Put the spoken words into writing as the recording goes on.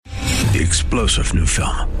The explosive new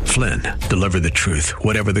film, Flynn, deliver the truth,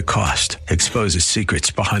 whatever the cost, exposes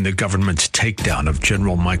secrets behind the government's takedown of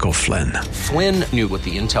General Michael Flynn. Flynn knew what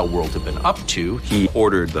the intel world had been up to. He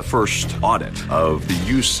ordered the first audit of the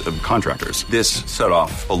use of contractors. This set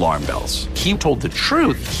off alarm bells. He told the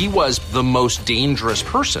truth. He was the most dangerous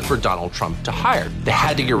person for Donald Trump to hire. They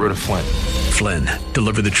had to get rid of Flynn. Flynn,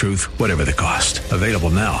 deliver the truth, whatever the cost. Available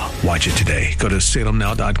now. Watch it today. Go to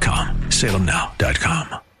salemnow.com.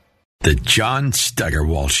 salemnow.com. The John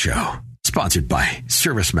Steigerwald Show. Sponsored by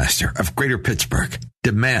ServiceMaster of Greater Pittsburgh.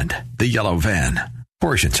 Demand the yellow van.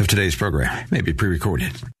 Portions of today's program may be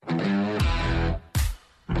pre-recorded.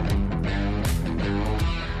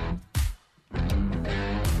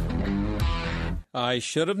 I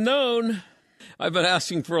should have known. I've been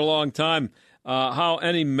asking for a long time how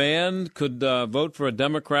any man could vote for a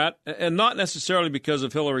Democrat, and not necessarily because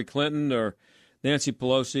of Hillary Clinton or Nancy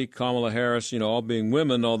Pelosi, Kamala Harris, all being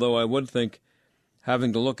women, although I would think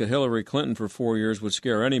having to look at Hillary Clinton for 4 years would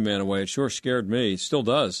scare any man away. It sure scared me. It still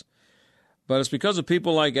does. But it's because of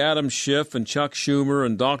people like Adam Schiff and Chuck Schumer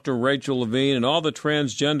and Dr. Rachel Levine and all the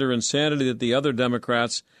transgender insanity that the other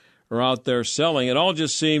Democrats are out there selling. It all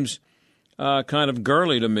just seems kind of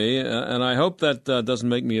girly to me, and I hope that doesn't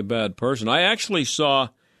make me a bad person. I actually saw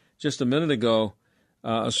just a minute ago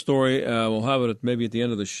a story, we'll have it maybe at the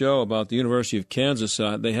end of the show, about the University of Kansas.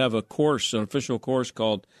 They have a course, an official course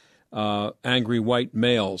called Angry White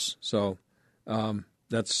Males. So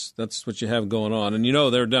that's what you have going on. And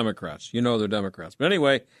they're Democrats. They're Democrats. But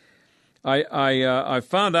anyway, I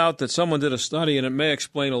found out that someone did a study, and it may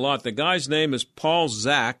explain a lot. The guy's name is Paul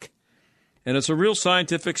Zak, and it's a real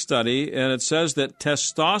scientific study, and it says that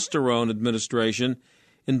testosterone administration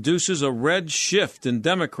induces a red shift in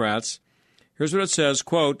Democrats. Here's what it says,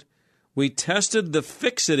 quote, "We tested the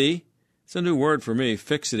fixity," it's a new word for me,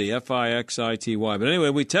 fixity, F-I-X-I-T-Y. But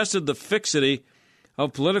anyway, we tested the fixity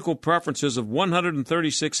of political preferences of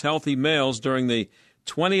 136 healthy males during the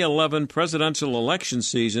 2011 presidential election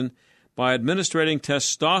season by administering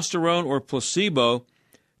testosterone or placebo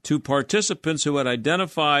to participants who had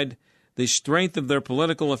identified the strength of their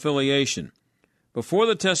political affiliation. Before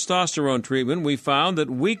the testosterone treatment, we found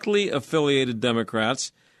that weakly affiliated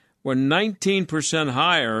Democrats were 19%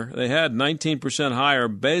 higher. They had 19% higher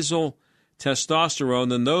basal testosterone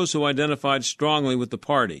than those who identified strongly with the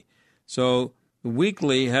party. So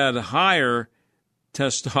weakly had higher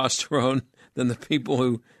testosterone than the people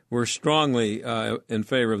who were strongly in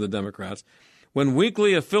favor of the Democrats. When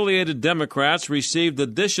weakly affiliated Democrats received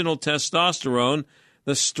additional testosterone,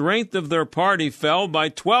 the strength of their party fell by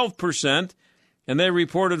 12%, and they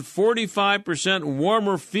reported 45%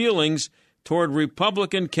 warmer feelings toward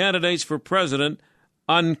Republican candidates for president,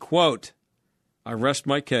 unquote. I rest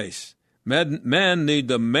my case. Men need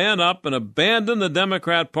to man up and abandon the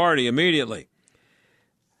Democrat Party immediately.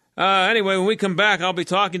 Anyway, when we come back, I'll be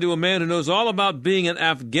talking to a man who knows all about being in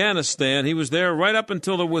Afghanistan. He was there right up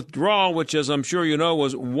until the withdrawal, which, as I'm sure you know,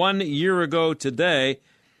 was 1 year ago today.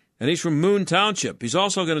 And he's from Moon Township. He's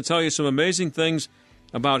also going to tell you some amazing things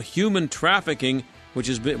about human trafficking, which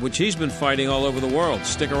he's been fighting all over the world.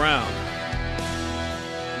 Stick around.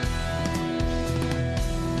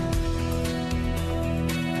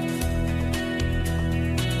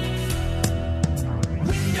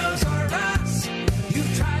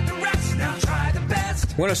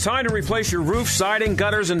 When it's time to replace your roof, siding,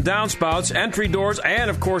 gutters, and downspouts, entry doors, and,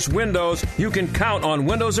 of course, windows, you can count on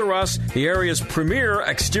Windows R Us, the area's premier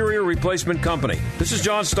exterior replacement company. This is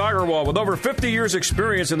John Steigerwald. With over 50 years'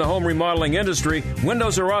 experience in the home remodeling industry,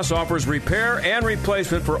 Windows R Us offers repair and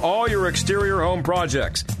replacement for all your exterior home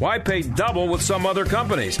projects. Why pay double with some other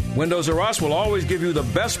companies? Windows R Us will always give you the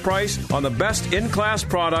best price on the best in-class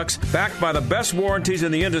products, backed by the best warranties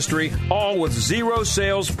in the industry, all with zero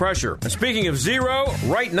sales pressure. And speaking of zero,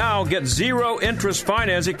 right now, get zero interest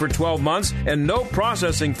financing for 12 months and no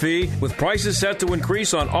processing fee with prices set to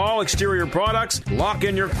increase on all exterior products. Lock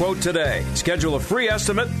in your quote today. Schedule a free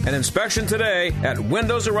estimate and inspection today at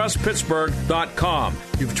WindowsRUsPittsburgh.com.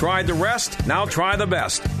 You've tried the rest, now try the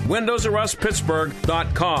best.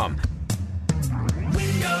 WindowsRUsPittsburgh.com.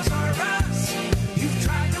 Windows R Us. You've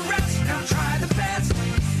tried the rest, now try the best.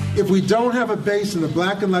 If we don't have a base in the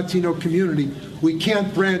Black and Latino community, we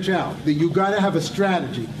can't branch out. You got to have a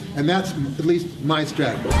strategy, and that's at least my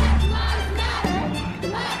strategy.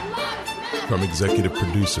 From executive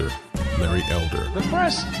producer Larry Elder. The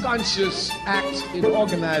first conscious act in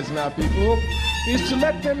organizing our people is to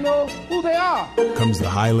let them know who they are. Comes the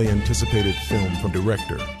highly anticipated film from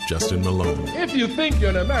director Justin Malone. If you think you're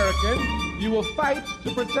an American, you will fight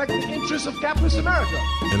to protect the interests of capitalist America.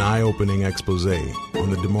 An eye-opening expose on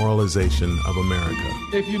the demoralization of America.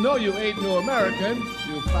 If you know you ain't no American,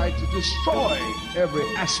 you'll fight to destroy every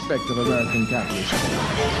aspect of American capitalism.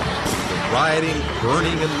 The rioting,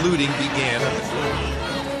 burning, and looting began at the film.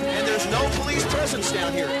 And there's no police presence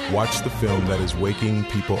down here. Watch the film that is waking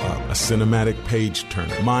people up. A cinematic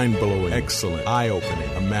page-turner, mind-blowing, excellent, eye-opening,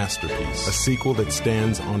 a masterpiece. A sequel that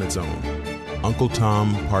stands on its own. Uncle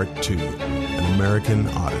Tom Part 2, An American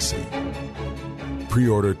Odyssey.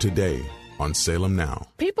 Pre-order today on Salem Now.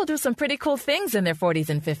 People do some pretty cool things in their 40s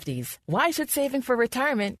and 50s. Why should saving for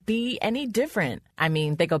retirement be any different? I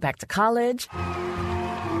mean, they go back to college,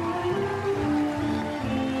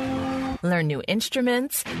 learn new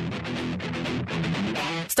instruments,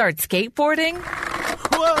 start skateboarding.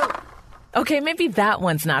 Whoa! Okay, maybe that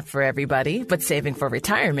one's not for everybody, but saving for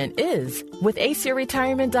retirement is. With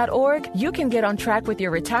aceyourretirement.org, you can get on track with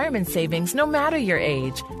your retirement savings no matter your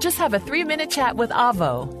age. Just have a 3-minute chat with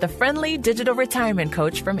Avo, the friendly digital retirement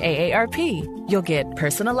coach from AARP. You'll get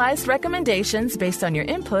personalized recommendations based on your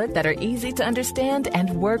input that are easy to understand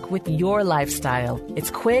and work with your lifestyle. It's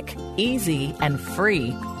quick, easy, and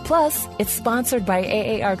free. Plus, it's sponsored by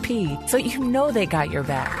AARP, so you know they got your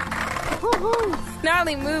back. Woo-hoo.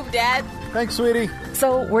 Gnarly move, Dad. Thanks, sweetie.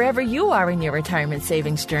 So wherever you are in your retirement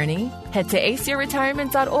savings journey, head to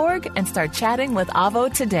aceyourretirement.org and start chatting with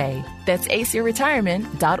Avo today. That's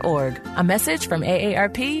aceyourretirement.org. A message from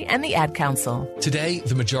AARP and the Ad Council. Today,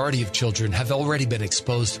 the majority of children have already been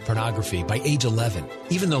exposed to pornography by age 11.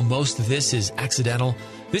 Even though most of this is accidental,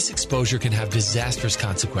 this exposure can have disastrous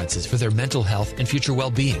consequences for their mental health and future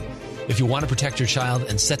well-being. If you want to protect your child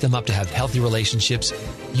and set them up to have healthy relationships,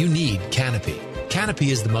 you need Canopy.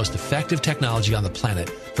 Canopy is the most effective technology on the planet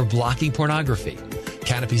for blocking pornography.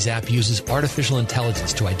 Canopy's app uses artificial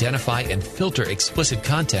intelligence to identify and filter explicit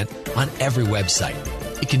content on every website.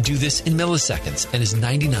 It can do this in milliseconds and is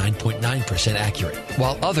 99.9% accurate.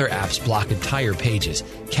 While other apps block entire pages,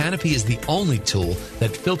 Canopy is the only tool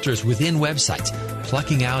that filters within websites,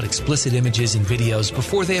 plucking out explicit images and videos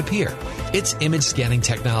before they appear. Its image scanning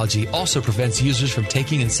technology also prevents users from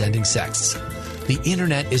taking and sending texts. The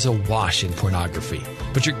internet is awash in pornography,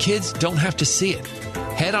 but your kids don't have to see it.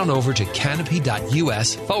 Head on over to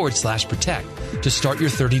canopy.us/protect to start your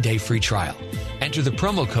 30-day free trial. Enter the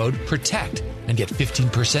promo code PROTECT and get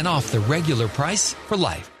 15% off the regular price for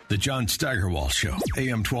life. The John Steigerwald Show,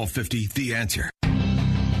 AM 1250, The Answer.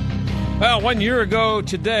 Well, 1 year ago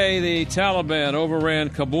today, the Taliban overran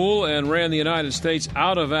Kabul and ran the United States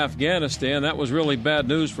out of Afghanistan. That was really bad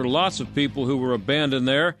news for lots of people who were abandoned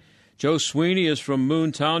there. Joe Sweeney is from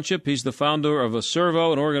Moon Township. He's the founder of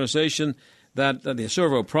ASERVO, an organization that, the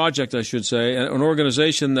ASERVO Project, I should say, an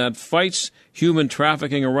organization that fights human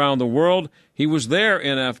trafficking around the world. He was there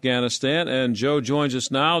in Afghanistan, and Joe joins us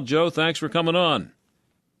now. Joe, thanks for coming on.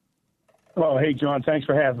 Oh, hey, John, thanks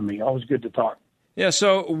for having me. Always good to talk. Yeah,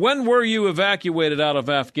 so when were you evacuated out of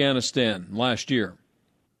Afghanistan last year?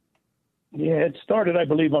 Yeah, it started, I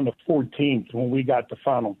believe, on the 14th when we got the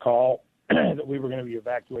final call that we were going to be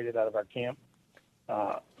evacuated out of our camp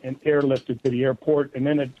and airlifted to the airport. And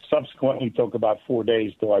then it subsequently took about 4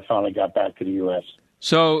 days till I finally got back to the U.S.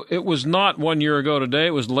 So it was not 1 year ago today.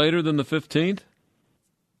 It was later than the 15th?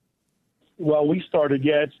 Well, it started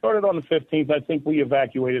on the 15th. I think we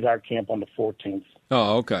evacuated our camp on the 14th.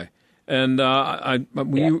 Oh, okay. And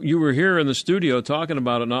you were here in the studio talking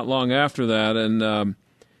about it not long after that, and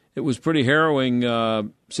it was pretty harrowing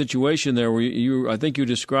situation there. Where I think you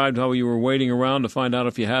described how you were waiting around to find out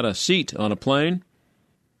if you had a seat on a plane.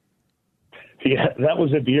 Yeah, that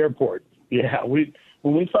was at the airport. Yeah, when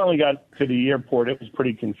we finally got to the airport, it was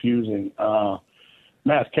pretty confusing.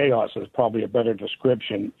 Mass chaos is probably a better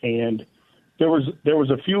description, and there was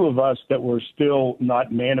a few of us that were still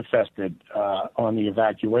not manifested on the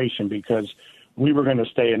evacuation because we were going to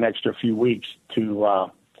stay an extra few weeks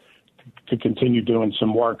to continue doing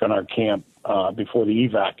some work on our camp before the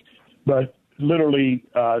evac. But literally,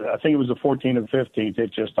 I think it was the 14th and 15th,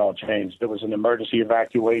 it just all changed. There was an emergency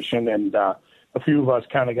evacuation, and a few of us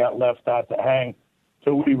kind of got left out to hang.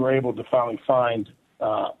 So we were able to finally find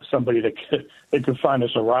somebody that could find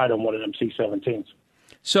us a ride on one of them C-17s.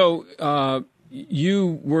 So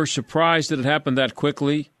you were surprised that it happened that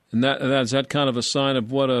quickly, and is that kind of a sign of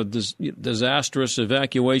what a disastrous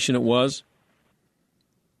evacuation it was?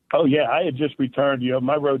 Oh, yeah, I had just returned.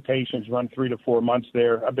 My rotations run 3 to 4 months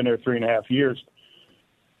there. I've been there 3.5 years.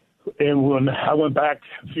 And when I went back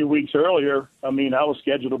a few weeks earlier, I was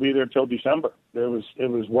scheduled to be there till December. It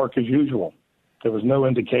was work as usual. There was no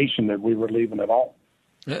indication that we were leaving at all.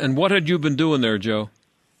 And what had you been doing there, Joe?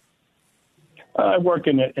 I work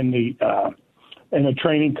in the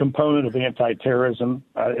training component of anti-terrorism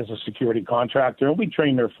as a security contractor, and we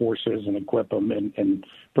train their forces and equip them and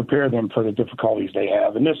prepare them for the difficulties they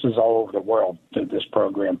have. And this is all over the world, this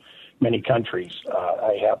program, many countries.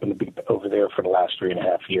 I happen to be over there for the last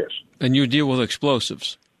 3.5 years. And you deal with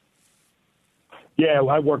explosives? Yeah,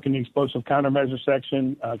 I work in the explosive countermeasure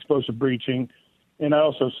section, explosive breaching, and I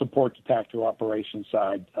also support the tactical operations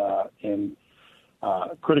side in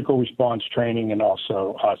critical response training and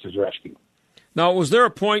also hostage rescue. Now, was there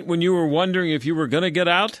a point when you were wondering if you were going to get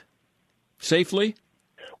out safely?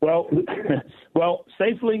 Well,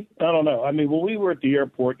 safely, I don't know. I mean, when we were at the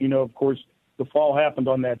airport, of course, the fall happened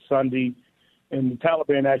on that Sunday, and the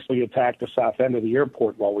Taliban actually attacked the south end of the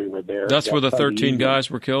airport while we were there. That's where the 13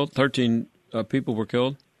 guys were killed? 13 people were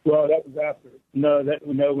killed? Well, that was after. No,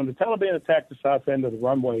 when the Taliban attacked the south end of the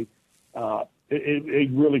runway, it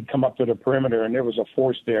really come up to the perimeter, and there was a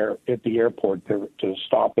force there at the airport to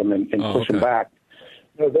stop them and push them back.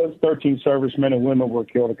 Those 13 servicemen and women were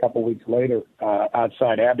killed a couple weeks later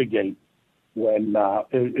outside Abbey Gate when,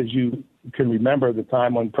 as you can remember, the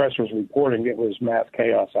time when press was reporting, it was mass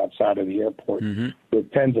chaos outside of the airport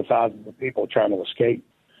with tens of thousands of people trying to escape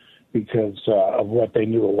because of what they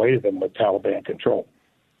knew awaited them with Taliban control.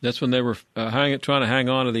 That's when they were trying to hang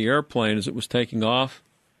on to the airplane as it was taking off?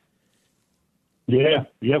 Yeah.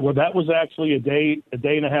 Well, that was actually a day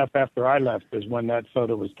and a half after I left is when that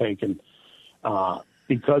photo was taken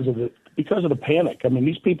because of the panic. I mean,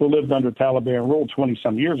 these people lived under Taliban rule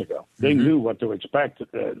 20-some years ago. They knew what to expect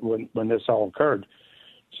when this all occurred.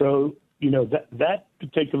 So, that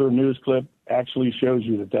particular news clip actually shows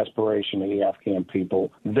you the desperation of the Afghan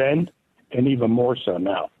people then and even more so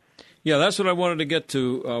now. Yeah, that's what I wanted to get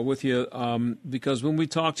to with you because when we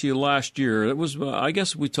talked to you last year, it was I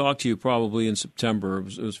guess we talked to you probably in September.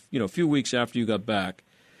 It was a few weeks after you got back.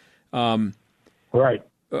 Right.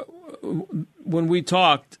 When we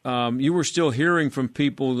talked, you were still hearing from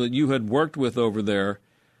people that you had worked with over there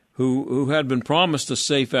who had been promised a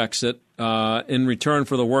safe exit in return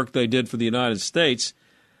for the work they did for the United States.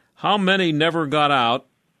 How many never got out,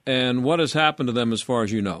 and what has happened to them as far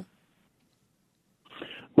as you know?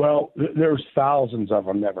 Well, there's thousands of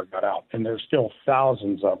them never got out, and there's still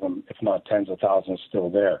thousands of them, if not tens of thousands, still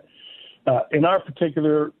there. In our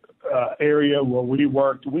particular area where we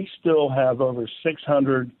worked, we still have over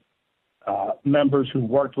 600 members who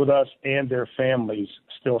worked with us and their families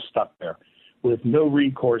still stuck there with no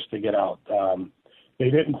recourse to get out. They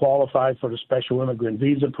didn't qualify for the special immigrant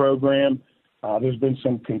visa program. There's been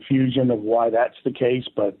some confusion of why that's the case,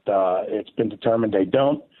 but it's been determined they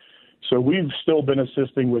don't. So we've still been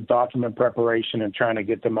assisting with document preparation and trying to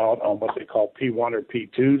get them out on what they call P1 or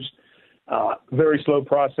P2s. Very slow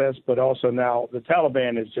process, but also now the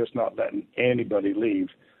Taliban is just not letting anybody leave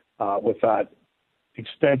without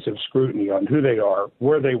extensive scrutiny on who they are,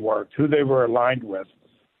 where they worked, who they were aligned with.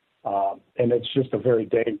 And it's just a very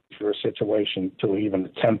dangerous situation to even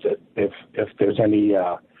attempt it if there's any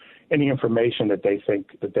information that they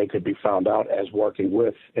think that they could be found out as working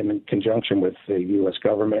with in conjunction with the U.S.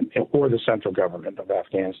 government or the central government of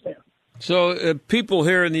Afghanistan. So people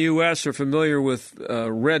here in the U.S. are familiar with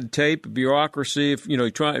red tape, bureaucracy. If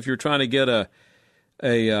you're trying to get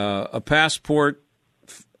a passport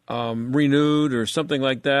renewed or something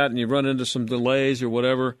like that, and you run into some delays or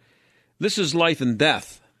whatever, this is life and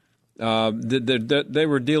death. They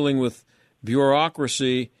were dealing with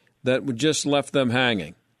bureaucracy that just left them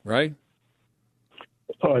hanging. Right?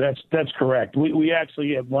 Oh, that's correct. We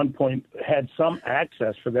actually at one point had some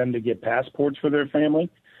access for them to get passports for their family,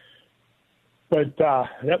 but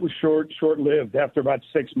that was short-lived. After about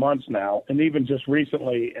 6 months now, and even just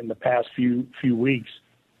recently in the past few weeks,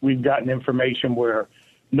 we've gotten information where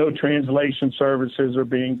no translation services are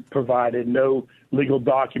being provided, no legal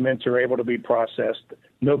documents are able to be processed,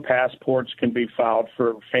 no passports can be filed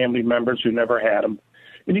for family members who never had them.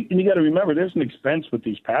 And you got to remember, there's an expense with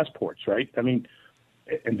these passports, right? I mean,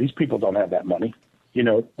 and these people don't have that money,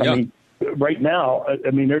 I mean, right now,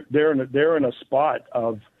 I mean, they're in a spot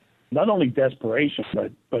of not only desperation,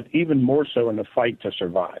 but even more so in the fight to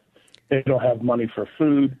survive. They don't have money for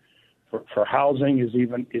food, for housing is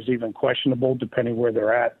even questionable depending where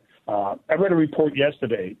they're at. I read a report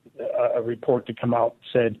yesterday, a report to come out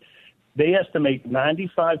said they estimate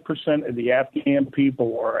 95% of the Afghan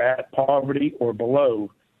people are at poverty or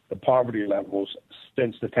below the poverty levels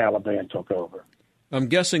since the Taliban took over. I'm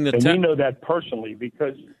guessing that... And we know that personally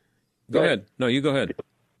because... Go ahead. No, you go ahead.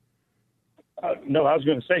 No, I was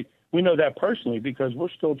going to say, we know that personally because we're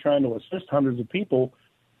still trying to assist hundreds of people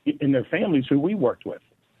in their families who we worked with.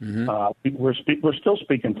 Mm-hmm. We're still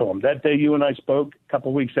speaking to them. That day you and I spoke a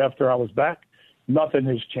couple of weeks after I was back, nothing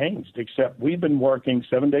has changed except we've been working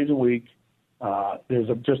 7 days a week. There's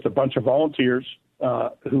just a bunch of volunteers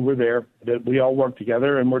who were there that we all work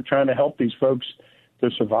together, and we're trying to help these folks to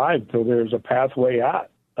survive till there's a pathway out.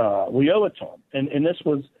 We owe it to them. And this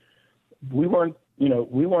was, we weren't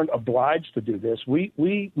obliged to do this.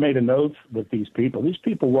 We made an oath with these people. These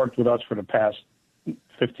people worked with us for the past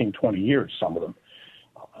 15, 20 years, some of them,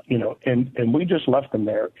 and we just left them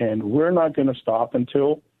there. And we're not going to stop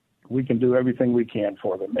until we can do everything we can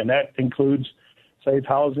for them. And that includes safe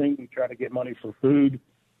housing. We try to get money for food.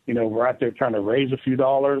 We're out there trying to raise a few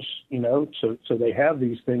dollars, so they have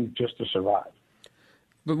these things just to survive.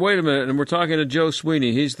 But wait a minute, and we're talking to Joe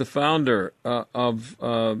Sweeney. He's the founder of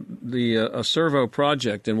the Servo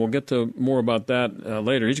Project, and we'll get to more about that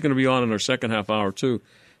later. He's going to be on in our second half hour, too,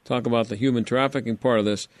 talk about the human trafficking part of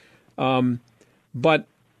this. But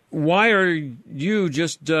why are you,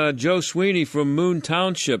 just Joe Sweeney from Moon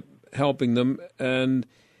Township, helping them? And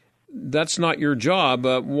that's not your job.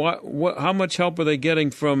 How much help are they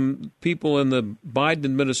getting from people in the Biden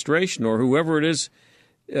administration or whoever it is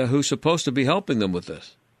who's supposed to be helping them with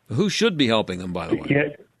this? Who should be helping them, by the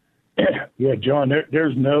way? Yeah, John,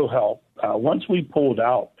 there's no help. Once we pulled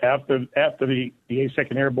out, after the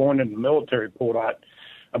 82nd Airborne and the military pulled out,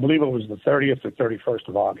 I believe it was the 30th or 31st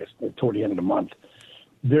of August, toward the end of the month,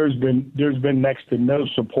 there's been next to no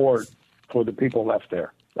support for the people left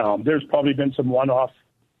there. There's probably been some one-off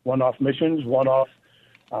missions, one-off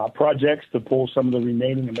projects to pull some of the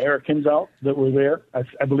remaining Americans out that were there.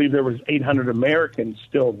 I believe there was 800 Americans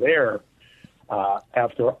still there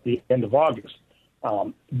after the end of August.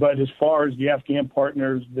 But as far as the Afghan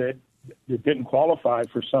partners that didn't qualify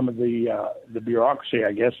for some of the bureaucracy,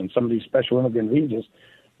 I guess, and some of these special immigrant visas,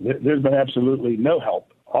 there's been absolutely no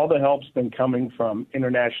help. All the help's been coming from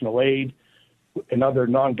international aid and other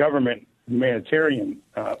non-government humanitarian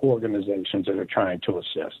organizations that are trying to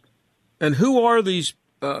assist. And who are these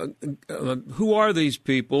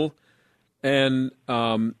people, and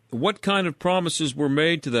what kind of promises were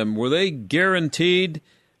made to them? Were they guaranteed,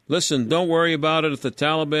 listen, don't worry about it, if the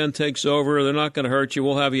Taliban takes over, they're not going to hurt you,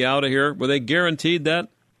 we'll have you out of here? Were they guaranteed that?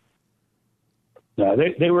 No,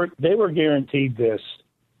 they were guaranteed this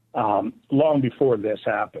long before this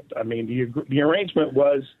happened. I mean, the arrangement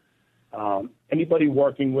was anybody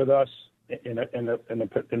working with us in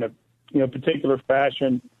a particular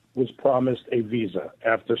fashion was promised a visa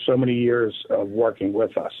after so many years of working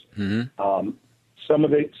with us. Mm-hmm. Some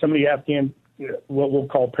of the Afghan, what we'll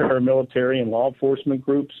call paramilitary and law enforcement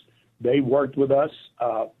groups, they worked with us,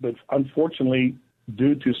 but unfortunately,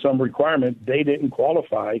 due to some requirement, they didn't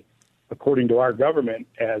qualify, according to our government,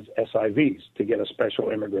 as SIVs to get a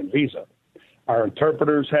special immigrant visa. Our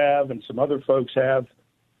interpreters have, and some other folks have,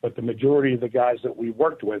 but the majority of the guys that we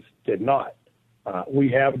worked with did not. We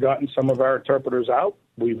have gotten some of our interpreters out.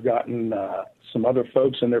 We've gotten some other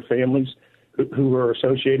folks and their families who were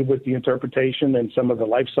associated with the interpretation and some of the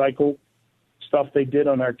life cycle stuff they did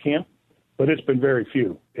on our camp, but it's been very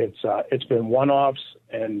few. It's been one-offs,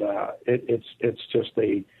 and it's just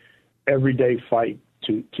a everyday fight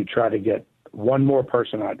to try to get one more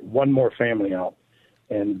person out, one more family out,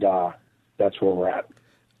 and that's where we're at.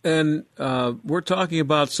 And we're talking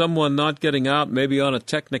about someone not getting out, maybe on a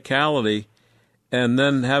technicality, and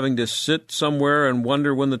then having to sit somewhere and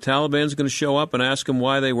wonder when the Taliban's going to show up and ask them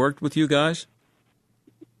why they worked with you guys?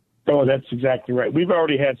 Oh, that's exactly right. We've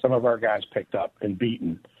already had some of our guys picked up and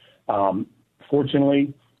beaten.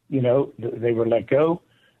 Fortunately, they were let go.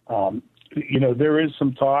 There is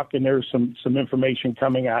some talk, and there's some information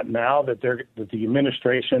coming out now that the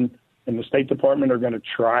administration and the State Department are going to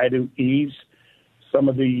try to ease some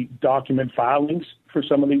of the document filings for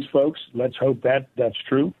some of these folks. Let's hope that's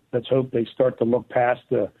true. Let's hope they start to look past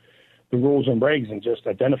the rules and regs and just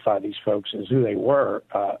identify these folks as who they were,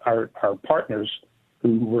 our partners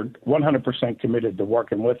who were 100% committed to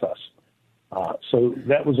working with us. So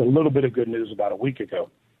that was a little bit of good news about a week ago.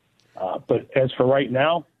 But as for right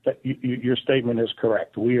now, your statement is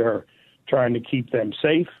correct. We are trying to keep them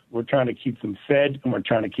safe, we're trying to keep them fed, and we're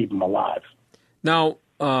trying to keep them alive. Now,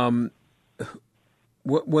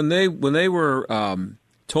 when they were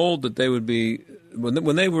told that they would be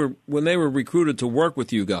when they were recruited to work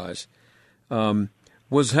with you guys,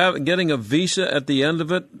 was getting a visa at the end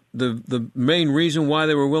of it the main reason why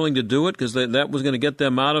they were willing to do it, because that was going to get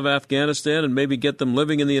them out of Afghanistan and maybe get them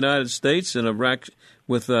living in the United States in Iraq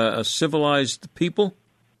with a civilized people?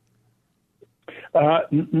 Not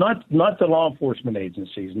the law enforcement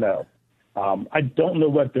agencies, no. I don't know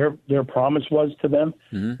what their promise was to them.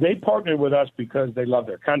 Mm-hmm. They partnered with us because they love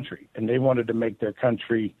their country and they wanted to make their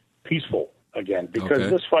country peaceful again, because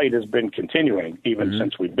this fight has been continuing even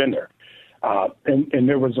since we've been there. And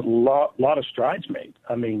there was a lot of strides made.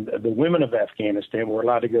 I mean, the women of Afghanistan were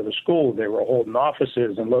allowed to go to school. They were holding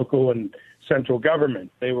offices in local and central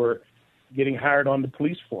government. They were getting hired on the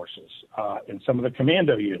police forces and some of the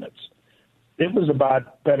commando units. It was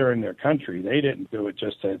about bettering their country. They didn't do it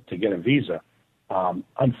just to get a visa.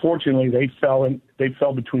 Unfortunately, they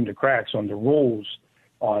fell between the cracks on the rules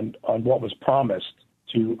on what was promised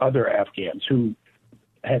to other Afghans who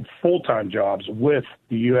had full-time jobs with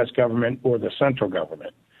the U.S. government or the central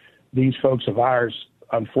government. These folks of ours,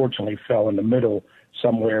 unfortunately, fell in the middle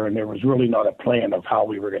somewhere, and there was really not a plan of how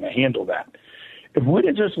we were going to handle that. If we'd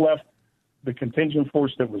have just left the contingent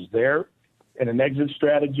force that was there and an exit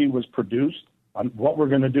strategy was produced on what we're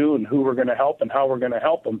going to do and who we're going to help and how we're going to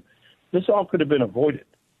help them, this all could have been avoided.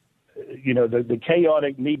 You know, the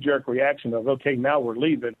chaotic knee-jerk reaction of, okay, now we're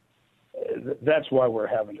leaving, that's why we're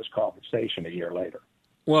having this conversation a year later.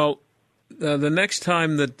 Well, the next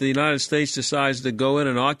time that the United States decides to go in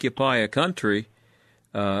and occupy a country,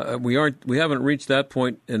 we haven't reached that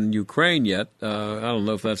point in Ukraine yet. I don't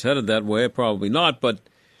know if that's headed that way. Probably not. But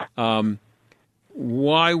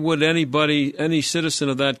why would any citizen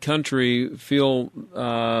of that country feel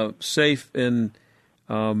safe in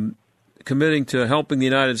committing to helping the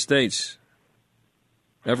United States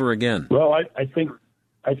ever again? Well,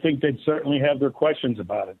 I think they'd certainly have their questions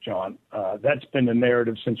about it, John. That's been the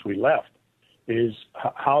narrative since we left, is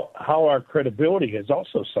how our credibility has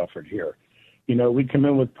also suffered here. You know, we come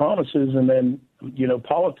in with promises, and then, you know,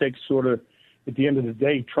 politics sort of, at the end of the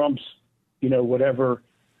day, trumps, you know, whatever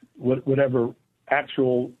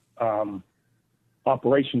actual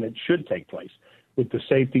operation that should take place with the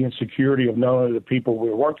safety and security of not only the people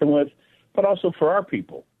we're working with, but also for our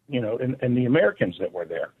people, you know, and the Americans that were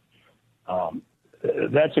there.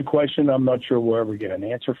 That's a question I'm not sure we'll ever get an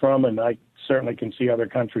answer from, and I certainly can see other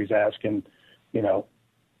countries asking, you know,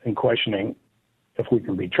 and questioning if we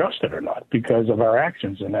can be trusted or not because of our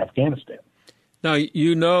actions in Afghanistan. Now,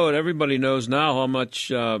 you know, and everybody knows now how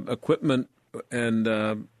much equipment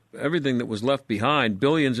and everything that was left behind,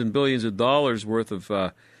 billions and billions of dollars worth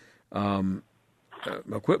of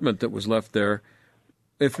equipment that was left there.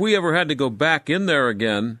 If we ever had to go back in there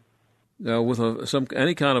again with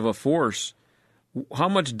any kind of a force, how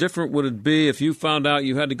much different would it be if you found out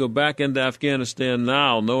you had to go back into Afghanistan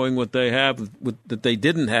now, knowing what they have that they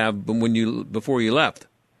didn't have before you left?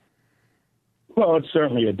 Well, it's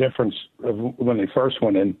certainly a difference of when they first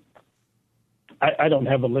went in. I don't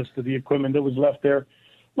have a list of the equipment that was left there.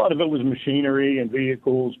 A lot of it was machinery and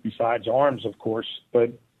vehicles, besides arms, of course.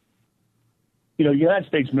 But you know, United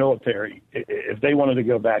States military, if they wanted to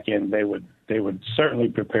go back in, they would certainly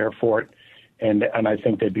prepare for it. And I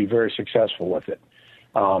think they'd be very successful with it.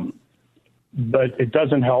 But it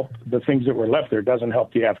doesn't help. The things that were left there doesn't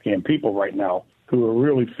help the Afghan people right now, who are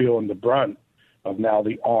really feeling the brunt of now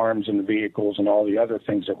the arms and the vehicles and all the other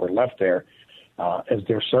things that were left there as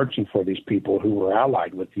they're searching for these people who were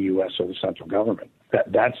allied with the U.S. or the central government.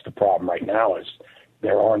 That's the problem right now, is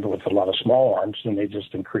they're armed with a lot of small arms, and they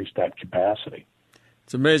just increased that capacity.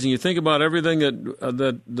 It's amazing. You think about everything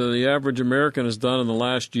that the average American has done in the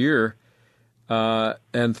last year,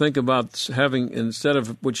 and think about having, instead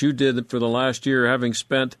of what you did for the last year, having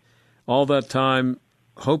spent all that time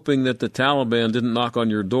hoping that the Taliban didn't knock on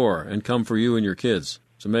your door and come for you and your kids.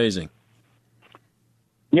 It's amazing.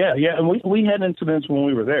 Yeah, and we had incidents when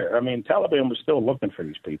we were there. I mean, Taliban was still looking for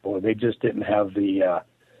these people. They just didn't have the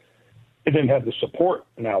support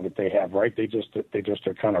now that they have, right? They just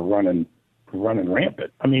are kind of running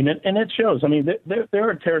rampant. I mean, and it shows. I mean, they're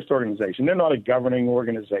a terrorist organization. They're not a governing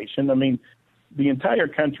organization. I mean, the entire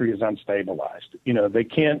country is unstabilized. You know, they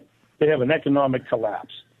have an economic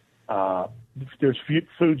collapse. There's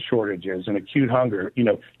food shortages and acute hunger. You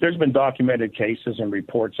know, there's been documented cases and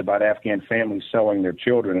reports about Afghan families selling their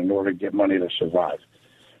children in order to get money to survive.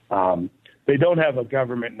 They don't have a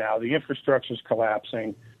government now. The infrastructure is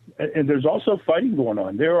collapsing. And there's also fighting going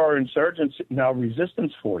on. There are insurgents now,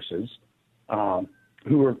 resistance forces,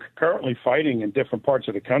 who are currently fighting in different parts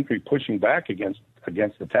of the country, pushing back against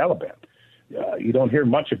the Taliban. You don't hear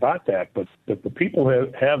much about that, but the people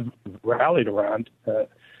have rallied around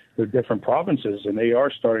their different provinces, and they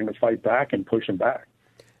are starting to fight back and pushing back.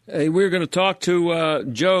 Hey, we're going to talk to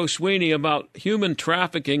Joe Sweeney about human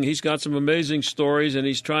trafficking. He's got some amazing stories, and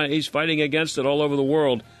he's fighting against it all over the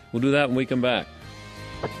world. We'll do that when we come back.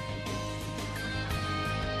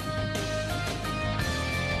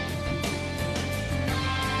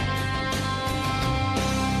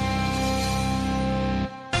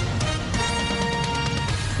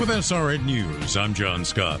 With SR8 News, I'm John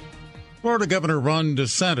Scott. Florida Governor Ron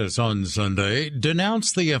DeSantis on Sunday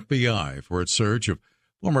denounced the FBI for its search of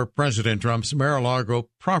former President Trump's Mar-a-Lago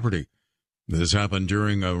property. This happened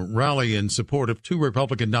during a rally in support of two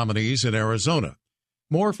Republican nominees in Arizona.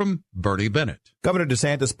 More from Bernie Bennett. Governor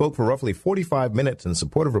DeSantis spoke for roughly 45 minutes in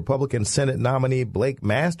support of Republican Senate nominee Blake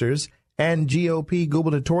Masters and GOP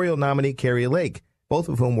gubernatorial nominee Carrie Lake, both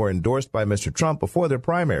of whom were endorsed by Mr. Trump before their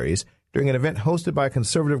primaries during an event hosted by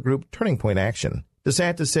conservative group Turning Point Action.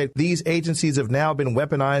 DeSantis said these agencies have now been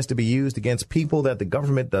weaponized to be used against people that the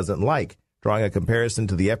government doesn't like, drawing a comparison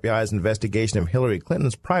to the FBI's investigation of Hillary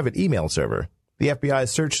Clinton's private email server. The FBI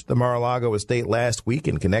searched the Mar-a-Lago estate last week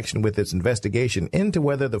in connection with its investigation into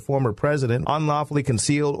whether the former president unlawfully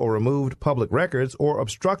concealed or removed public records or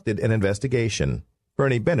obstructed an investigation.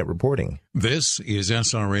 Bernie Bennett reporting. This is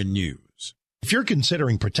SRN News. If you're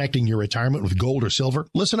considering protecting your retirement with gold or silver,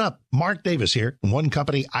 listen up. Mark Davis here. One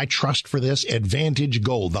company I trust for this, Advantage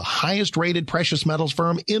Gold, the highest rated precious metals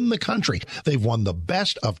firm in the country. They've won the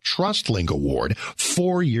Best of TrustLink Award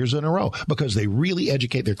 4 years in a row because they really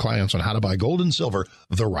educate their clients on how to buy gold and silver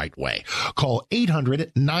the right way. Call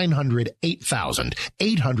 800-900-8000.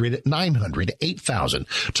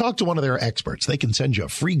 800-900-8000. Talk to one of their experts. They can send you a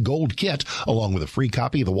free gold kit along with a free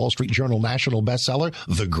copy of the Wall Street Journal national bestseller,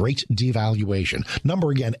 The Great Devaluation.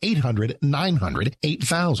 Number again,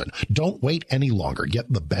 800-900-8000. Don't wait any longer.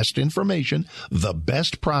 Get the best information, the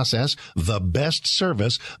best process, the best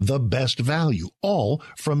service, the best value, all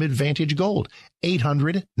from Advantage Gold.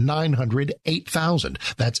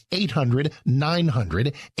 800-900-8000. That's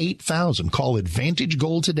 800-900-8000. Call Advantage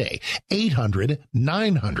Gold today.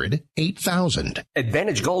 800-900-8000.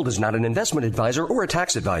 Advantage Gold is not an investment advisor or a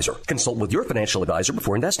tax advisor. Consult with your financial advisor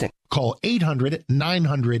before investing. Call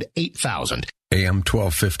 800-900-8000. AM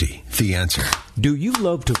 1250, The Answer. Do you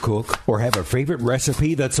love to cook or have a favorite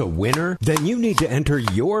recipe that's a winner? Then you need to enter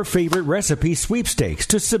your favorite recipe sweepstakes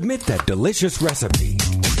to submit that delicious recipe.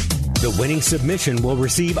 The winning submission will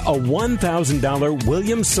receive a $1,000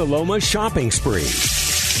 Williams-Sonoma shopping spree.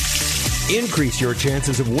 Increase your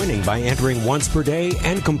chances of winning by entering once per day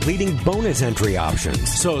and completing bonus entry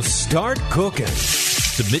options. So start cooking.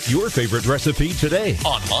 Submit your favorite recipe today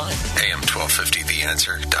online.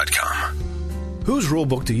 AM1250theanswer.com. Whose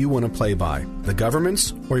rulebook do you want to play by, the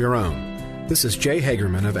government's or your own? This is Jay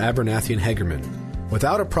Hagerman of Abernathy & Hagerman.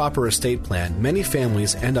 Without a proper estate plan, many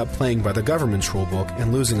families end up playing by the government's rulebook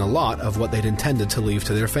and losing a lot of what they'd intended to leave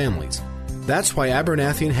to their families. That's why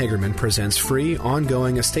Abernathy & Hagerman presents free,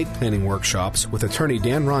 ongoing estate planning workshops with attorney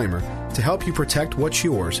Dan Reimer to help you protect what's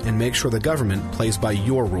yours and make sure the government plays by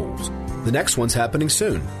your rules. The next one's happening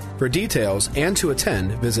soon. For details and to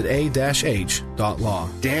attend, visit a-h.law.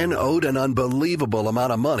 Dan owed an unbelievable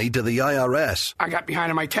amount of money to the IRS. I got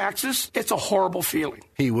behind on my taxes. It's a horrible feeling.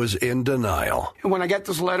 He was in denial. And when I got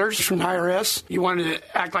those letters from the IRS, you wanted to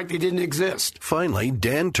act like they didn't exist. Finally,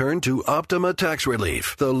 Dan turned to Optima Tax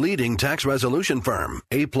Relief, the leading tax resolution firm.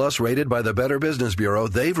 A-plus rated by the Better Business Bureau,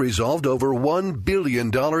 they've resolved over $1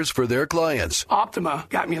 billion for their clients. Optima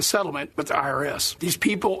got me a settlement with the IRS. These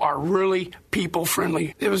people are really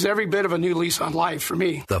people-friendly. It was every bit of a new lease on life for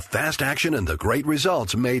me. The fast action and the great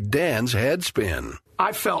results made Dan's head spin.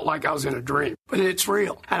 I felt like I was in a dream, but it's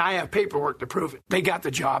real, and I have paperwork to prove it. They got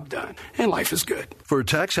the job done, and life is good. For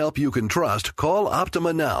tax help you can trust, call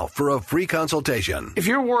Optima now for a free consultation. If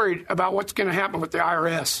you're worried about what's going to happen with the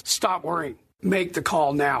IRS, stop worrying. Make the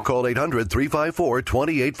call now. Call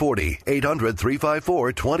 800-354-2840.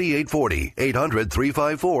 800-354-2840.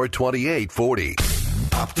 800-354-2840.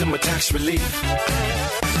 Optima Tax Relief.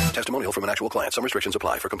 Testimonial from an actual client. Some restrictions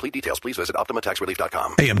apply. For complete details, please visit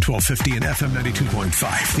OptimaTaxRelief.com. AM 1250 and FM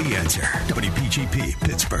 92.5. The Answer. WPGP,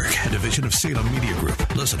 Pittsburgh, a division of Salem Media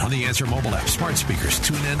Group. Listen on the Answer mobile app, smart speakers,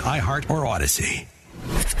 TuneIn, iHeart, or Odyssey.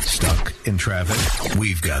 Stuck in traffic?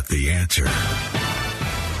 We've got the answer.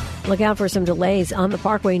 Look out for some delays on the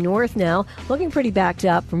Parkway North now. Looking pretty backed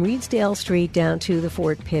up from Reedsdale Street down to the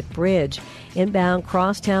Fort Pitt Bridge. Inbound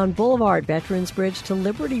Crosstown Boulevard, Veterans Bridge to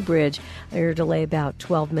Liberty Bridge. Your delay about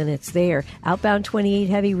 12 minutes there. Outbound 28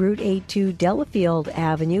 heavy Route 82 Delafield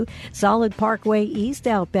Avenue. Solid Parkway East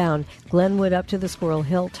outbound. Glenwood up to the Squirrel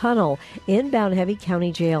Hill Tunnel. Inbound heavy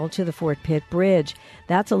County Jail to the Fort Pitt Bridge.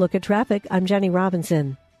 That's a look at traffic. I'm Jenny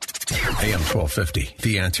Robinson. AM 1250,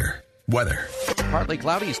 The Answer. Weather. Partly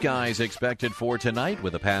cloudy skies expected for tonight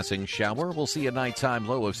with a passing shower. We'll see a nighttime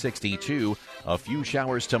low of 62. A few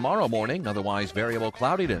showers tomorrow morning, otherwise variable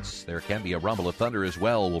cloudiness. There can be a rumble of thunder as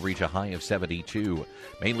well. We'll reach a high of 72.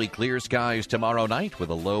 Mainly clear skies tomorrow night with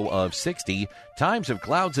a low of 60. Times of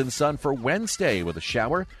clouds and sun for Wednesday with a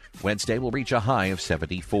shower. Wednesday will reach a high of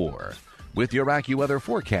 74. With your AccuWeather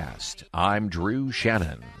forecast, I'm Drew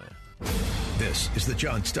Shannon. This is the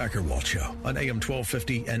John Steigerwald Show on AM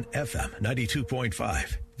 1250 and FM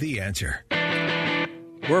 92.5. The Answer.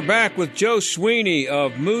 We're back with Joe Sweeney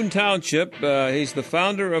of Moon Township. He's the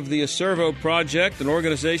founder of the Acervo Project, an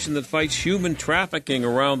organization that fights human trafficking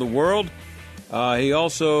around the world. He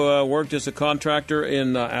also worked as a contractor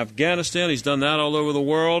in Afghanistan. He's done that all over the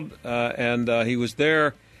world, and he was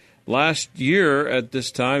there last year at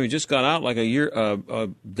this time. He just got out like a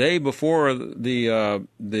day before the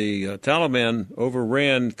Taliban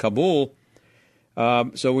overran Kabul.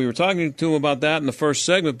 So we were talking to him about that in the first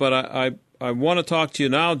segment, but I want to talk to you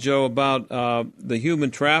now, Joe, about the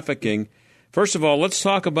human trafficking. First of all, let's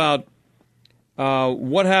talk about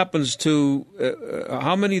what happens to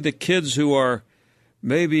how many of the kids who are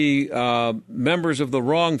maybe members of the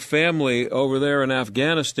wrong family over there in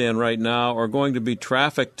Afghanistan right now are going to be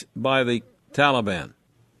trafficked by the Taliban?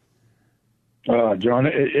 John,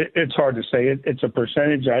 it's hard to say. It's a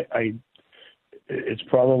percentage. It's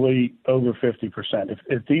probably over 50%.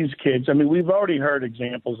 If these kids, I mean, we've already heard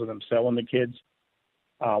examples of them selling the kids.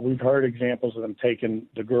 We've heard examples of them taking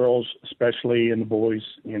the girls, especially, and the boys.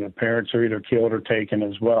 You know, parents are either killed or taken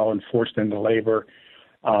as well and forced into labor.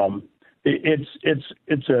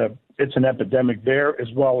 It's an epidemic there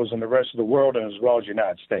as well as in the rest of the world and as well as the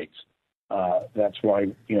United States. That's why,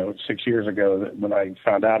 6 years ago when I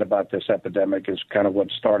found out about this epidemic is kind of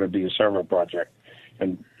what started the Acervo Project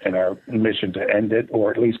and our mission to end it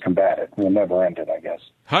or at least combat it. We'll never end it, I guess.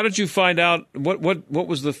 How did you find out? What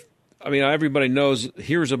was the? I mean, everybody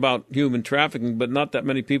hears about human trafficking, but not that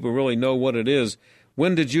many people really know what it is.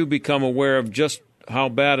 When did you become aware of just how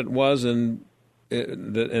bad it was and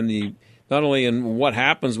not only in what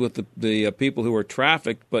happens with the people who are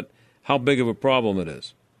trafficked, but how big of a problem it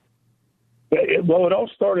is? Well, it all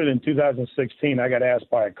started in 2016. I got asked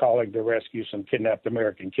by a colleague to rescue some kidnapped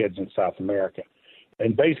American kids in South America.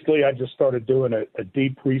 And basically, I just started doing a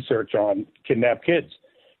deep research on kidnapped kids.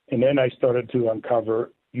 And then I started to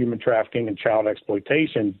uncover human trafficking and child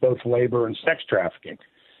exploitation, both labor and sex trafficking.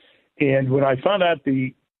 And when I found out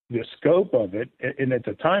the scope of it, and at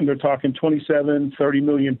the time they're talking 27, 30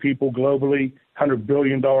 million people globally, $100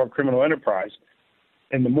 billion criminal enterprise.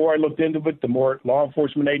 And the more I looked into it, the more law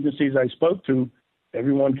enforcement agencies I spoke to,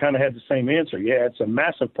 everyone kind of had the same answer. Yeah, it's a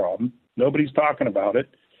massive problem. Nobody's talking about it.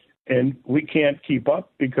 And we can't keep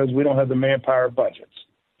up because we don't have the manpower budgets.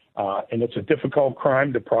 And it's a difficult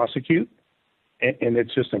crime to prosecute. And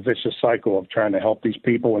it's just a vicious cycle of trying to help these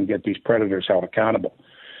people and get these predators held accountable.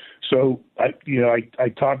 So, I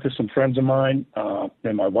talked to some friends of mine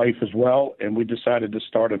and my wife as well, and we decided to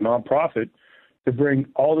start a nonprofit to bring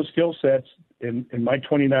all the skill sets in my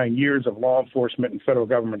 29 years of law enforcement and federal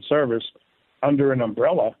government service under an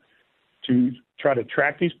umbrella to try to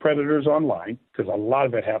track these predators online, because a lot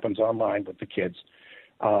of it happens online with the kids.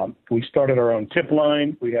 We started our own tip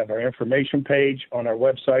line. We have our information page on our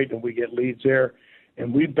website, and we get leads there.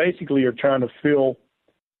 And we basically are trying to fill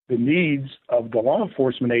the needs of the law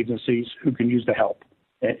enforcement agencies who can use the help.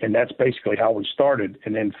 And that's basically how we started.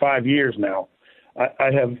 And in 5 years now,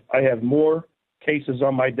 I have more cases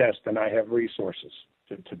on my desk than I have resources,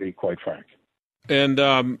 to be quite frank. And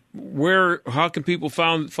how can people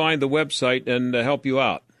find the website and help you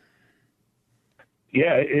out?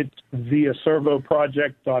 Yeah, it's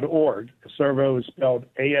theacervoproject.org. Acervo is spelled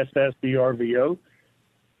ASSERVO.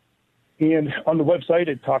 And on the website,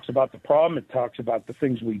 it talks about the problem. It talks about the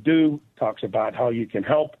things we do, talks about how you can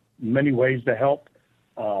help, many ways to help.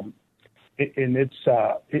 I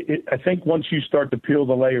think once you start to peel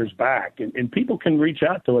the layers back, and people can reach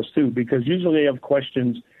out to us too, because usually they have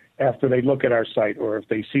questions after they look at our site or if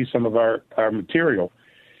they see some of our material.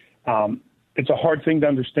 It's a hard thing to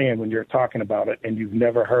understand when you're talking about it and you've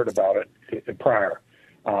never heard about it prior.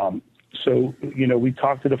 So, we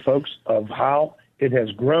talk to the folks of how it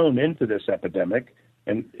has grown into this epidemic,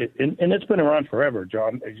 and it's been around forever,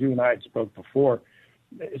 John. As you and I had spoke before,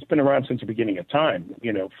 it's been around since the beginning of time,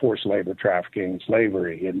 forced labor, trafficking,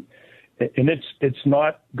 slavery, and it's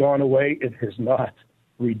not gone away. It has not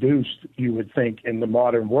reduced, you would think, in the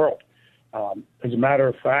modern world. As a matter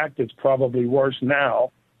of fact, it's probably worse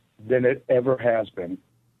now than it ever has been,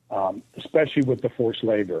 especially with the forced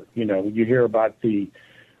labor. You hear about the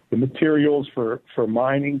materials for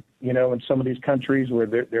mining, in some of these countries where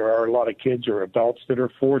there are a lot of kids or adults that are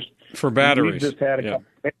forced. For batteries. We just had a couple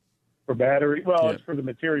for battery. Well, it's for the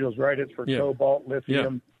materials, right? It's for cobalt,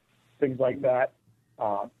 lithium, things like that.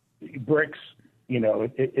 Bricks,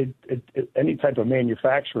 any type of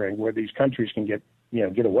manufacturing where these countries can get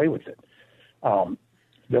away with it.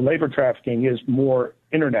 The labor trafficking is more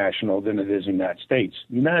international than it is in the United States.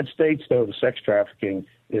 The United States, though, the sex trafficking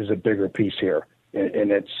is a bigger piece here,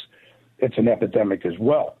 and it's an epidemic as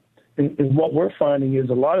well. And what we're finding is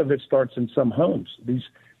a lot of it starts in some homes. These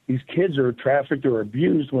kids are trafficked or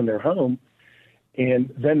abused when they're home,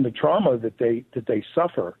 and then the trauma that they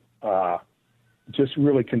suffer just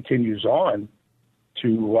really continues on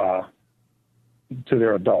to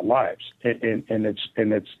their adult lives, and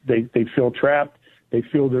they feel trapped. They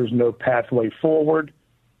feel there's no pathway forward,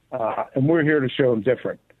 and we're here to show them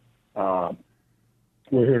different.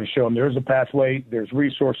 We're here to show them there's a pathway, there's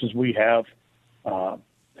resources we have,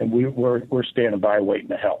 and we're standing by waiting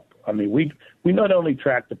to help. I mean, we not only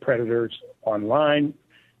track the predators online,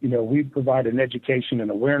 we provide an education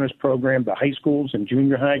and awareness program to high schools and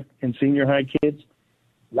junior high and senior high kids.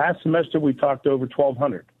 Last semester, we talked to over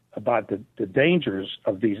 1,200 about the dangers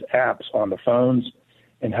of these apps on the phones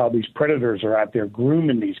and how these predators are out there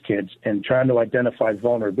grooming these kids and trying to identify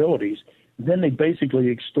vulnerabilities. Then they basically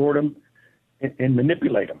extort them and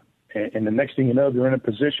manipulate them. And the next thing you know, they're in a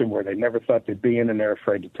position where they never thought they'd be in, and they're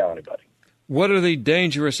afraid to tell anybody. What are the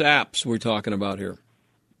dangerous apps we're talking about here?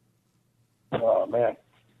 Oh, man.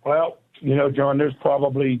 Well, John, there's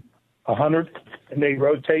probably 100, and they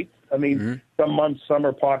rotate. I mean, Some months, some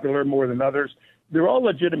are popular more than others. They're all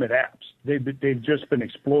legitimate apps. They've just been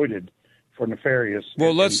exploited for nefarious.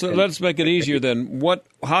 Well, let's make it easier then.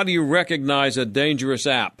 How do you recognize a dangerous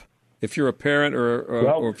app? If you're a parent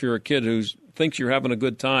or if you're a kid who thinks you're having a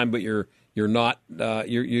good time, but you're not,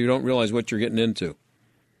 you don't realize what you're getting into.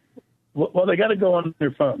 Well, they got to go on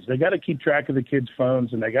their phones. They got to keep track of the kids'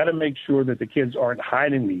 phones, and they got to make sure that the kids aren't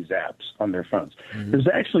hiding these apps on their phones. There's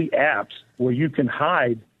actually apps where you can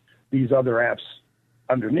hide these other apps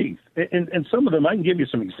underneath. And some of them, I can give you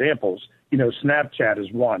some examples. Snapchat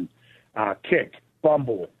is one, Kick,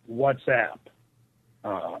 Bumble, WhatsApp,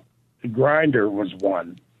 Grindr was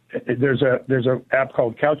one. There's a app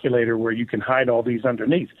called Calculator where you can hide all these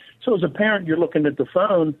underneath. So as a parent, you're looking at the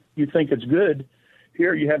phone, you think it's good.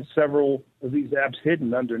 Here you have several of these apps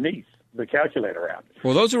hidden underneath the Calculator app.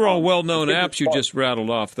 Well, those are all well-known apps you just rattled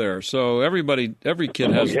off there. So every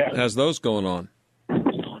kid has those going on.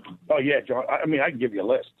 Oh, yeah, John. I mean, I can give you a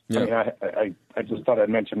list. Yeah. I just thought I'd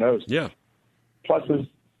mention those. Yeah. Plus,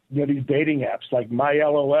 these dating apps like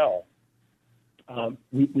MyLOL.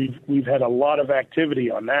 We've had a lot of activity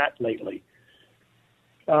on that lately.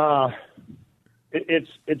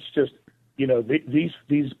 It's just,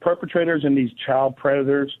 these perpetrators and these child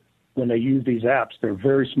predators, when they use these apps, they're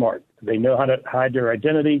very smart. They know how to hide their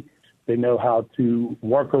identity. They know how to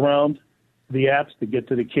work around the apps to get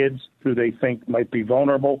to the kids who they think might be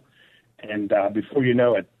vulnerable. And before you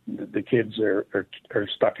know it, the kids are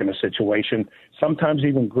stuck in a situation, sometimes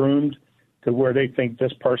even groomed to where they think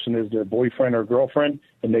this person is their boyfriend or girlfriend,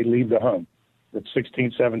 and they leave the home. At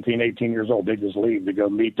 16, 17, 18 years old, they just leave to go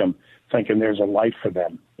meet them, thinking there's a life for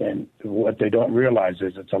them. And what they don't realize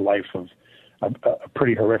is it's a life of a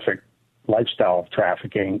pretty horrific lifestyle of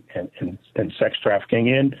trafficking and sex trafficking,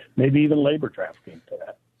 and maybe even labor trafficking to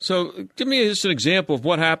that. So give me just an example of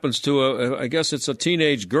what happens to I guess it's a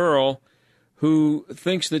teenage girl who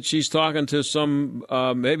thinks that she's talking to some,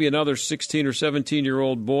 maybe another 16 or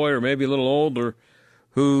 17-year-old boy, or maybe a little older,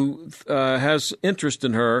 who has interest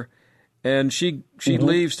in her, and she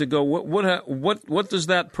leaves to go. What does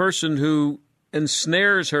that person who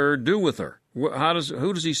ensnares her do with her?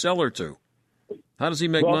 Who does he sell her to? How does he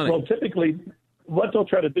make money? Well, typically, what they'll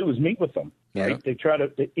try to do is meet with them. Right? They try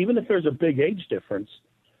to, even if there's a big age difference,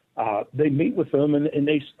 they meet with them and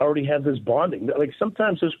they already have this bonding. Like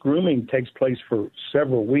sometimes this grooming takes place for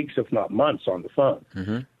several weeks, if not months, on the phone.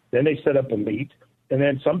 Then they set up a meet, and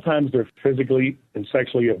then sometimes they're physically and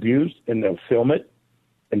sexually abused, and they'll film it,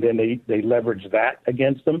 and then they leverage that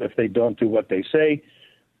against them if they don't do what they say.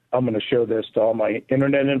 I'm going to show this to all my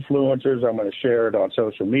internet influencers. I'm going to share it on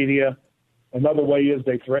social media. Another way is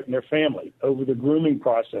they threaten their family. Over the grooming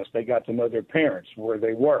process, they got to know their parents, where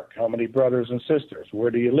they work, how many brothers and sisters,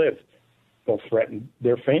 where do you live. They'll threaten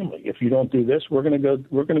their family. If you don't do this, we're going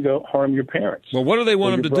to go harm your parents. Well, what do they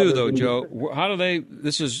want them to do, though, Joe? How do they?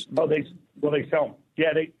 This is. They sell them.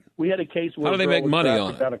 Yeah, we had a case where. How do they make money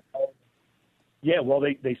on it? Yeah, well,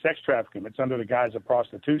 they sex traffic them. It's under the guise of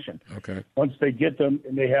prostitution. Okay. Once they get them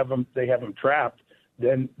and they have them trapped,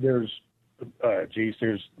 then there's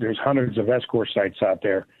hundreds of escort sites out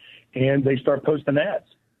there, and they start posting ads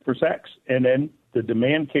for sex, and then the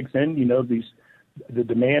demand kicks in. The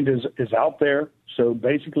demand is out there, so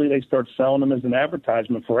basically they start selling them as an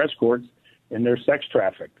advertisement for escorts, and they're sex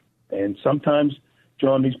trafficked. And sometimes,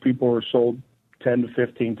 John, these people are sold 10 to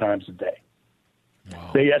 15 times a day.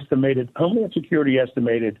 Wow. Homeland Security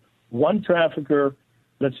estimated one trafficker,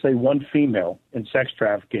 let's say one female in sex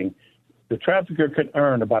trafficking, the trafficker could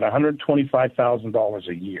earn about $125,000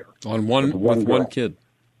 a year on one kid.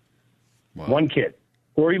 Wow. One kid,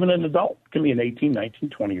 or even an adult. It can be an 18, 19,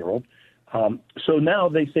 20-year-old. So now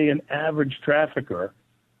they say an average trafficker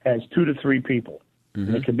has 2 to 3 people.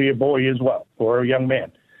 Mm-hmm. It could be a boy as well, or a young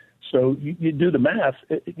man. So you do the math.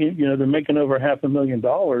 They're making over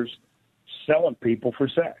 $500,000 selling people for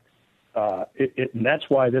sex. And that's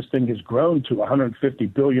why this thing has grown to a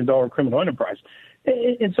 $150 billion criminal enterprise.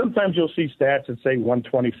 And sometimes you'll see stats that say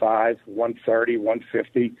 125, 130,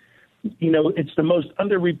 150. It's the most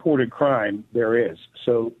underreported crime there is.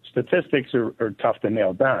 So statistics are tough to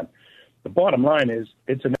nail down. The bottom line is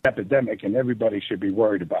it's an epidemic, and everybody should be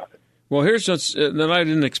worried about it. Well, here's what's, and I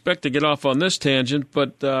didn't expect to get off on this tangent,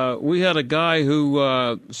 but we had a guy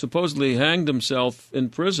who supposedly hanged himself in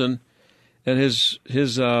prison, and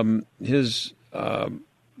the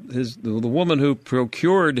woman who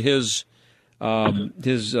procured his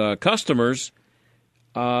customers,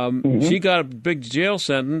 she got a big jail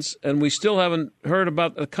sentence, and we still haven't heard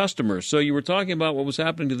about the customers. So you were talking about what was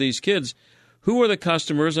happening to these kids. Who are the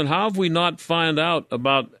customers, and how have we not found out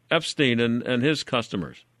about Epstein and his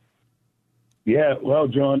customers? Yeah, well,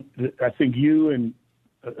 John, I think you and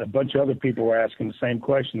a bunch of other people were asking the same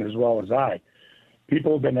question as well as I.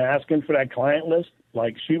 People have been asking for that client list.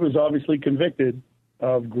 Like, she was obviously convicted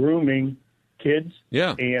of grooming kids,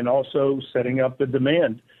 and also setting up the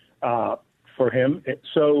demand for him.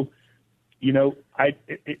 So, why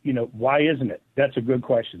isn't it? That's a good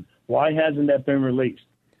question. Why hasn't that been released?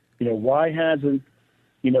 Why hasn't,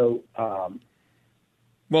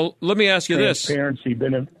 well, let me ask you this.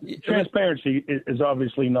 Transparency is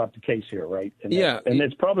obviously not the case here, right? And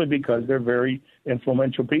it's probably because they're very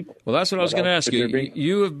influential people. Well, that's what I was going to ask you.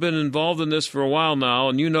 You have been involved in this for a while now,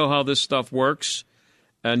 and you know how this stuff works,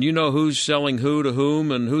 and you know who's selling who to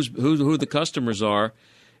whom and who the customers are.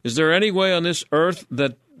 Is there any way on this earth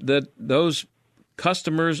that those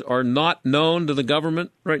customers are not known to the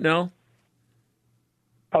government right now?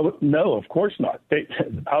 No, of course not.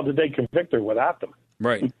 How did they convict her without them?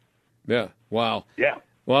 Right. Yeah. Wow. Yeah.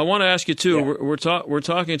 Well, I want to ask you, too, we're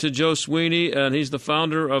talking to Joe Sweeney, and he's the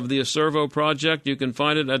founder of the Acervo Project. You can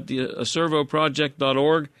find it at the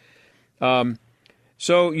acervoproject.org.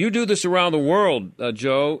 So you do this around the world,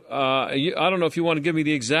 Joe. I don't know if you want to give me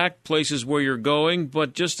the exact places where you're going,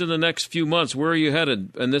 but just in the next few months, where are you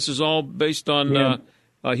headed? And this is all based on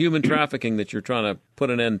human trafficking that you're trying to put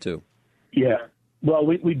an end to. Yeah. Well,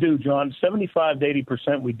 we do, John. 75 to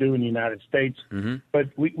 80% we do in the United States. Mm-hmm. But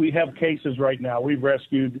we have cases right now. We've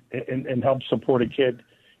rescued and helped support a kid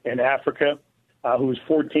in Africa who was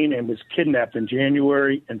 14 and was kidnapped in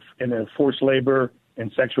January in a forced labor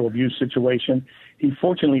and sexual abuse situation. He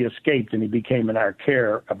fortunately escaped, and he became in our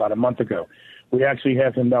care about a month ago. We actually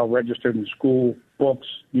have him now registered in school, books,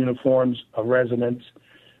 uniforms, a residence,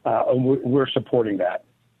 and we're supporting that.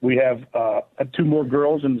 We have 2 more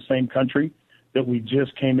girls in the same country that we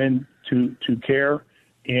just came in to care,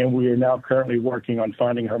 and we are now currently working on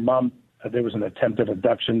finding her mom. There was an attempted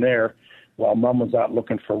abduction there while mom was out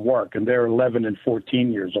looking for work, and they're 11 and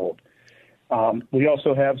 14 years old. We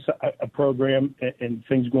also have a program and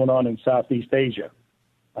things going on in Southeast Asia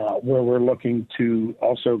where we're looking to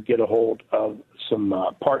also get a hold of some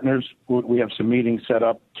partners. We have some meetings set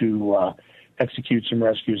up to execute some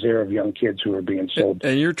rescues there of young kids who are being sold.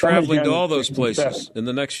 And you're traveling to all those places in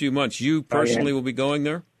the next few months. You personally will be going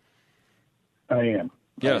there? I am.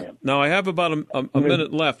 Yeah. I am. Now, I have about a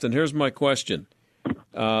minute left, and here's my question.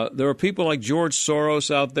 There are people like George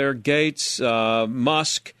Soros out there, Gates,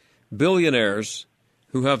 Musk, billionaires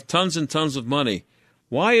who have tons and tons of money.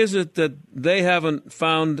 Why is it that they haven't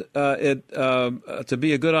found it to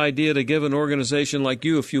be a good idea to give an organization like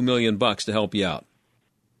you a few $1 million to help you out?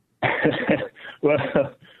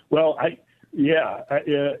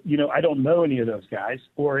 I don't know any of those guys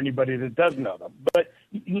or anybody that does know them. But,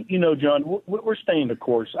 John, we're staying the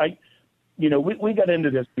course. We got into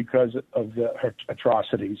this because of the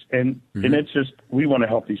atrocities, and it's just we want to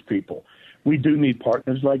help these people. We do need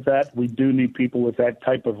partners like that. We do need people with that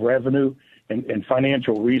type of revenue and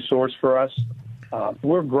financial resource for us.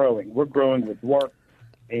 We're growing. We're growing with work,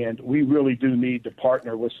 and we really do need to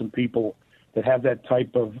partner with some people that have that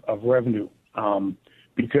type of revenue.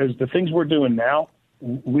 Because the things we're doing now,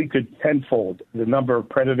 we could tenfold the number of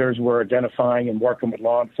predators we're identifying and working with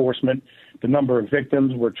law enforcement, the number of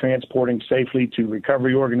victims we're transporting safely to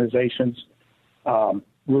recovery organizations.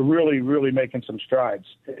 We're really, really making some strides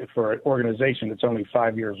for an organization that's only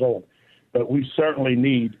 5 years old. But we certainly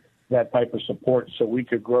need that type of support so we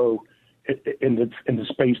could grow in the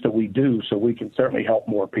space that we do, so we can certainly help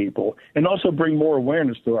more people and also bring more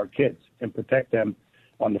awareness to our kids and protect them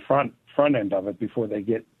on the front front end of it before they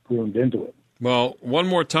get groomed into it. Well, one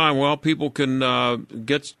more time, people can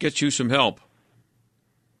get you some help.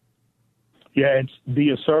 Yeah, it's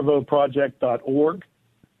theaservoproject.org,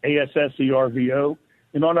 ASSERVO.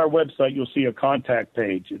 And on our website, you'll see a contact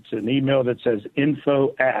page. It's an email that says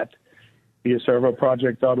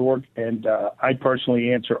info@theaservoproject.org. And I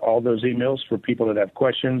personally answer all those emails for people that have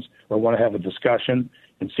questions or want to have a discussion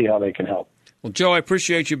and see how they can help. Well, Joe, I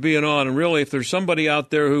appreciate you being on. And really, if there's somebody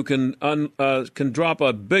out there who can drop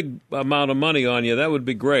a big amount of money on you, that would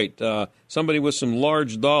be great. Somebody with some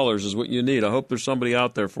large dollars is what you need. I hope there's somebody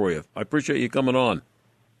out there for you. I appreciate you coming on.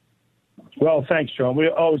 Well, thanks, John. We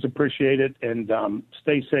always appreciate it. And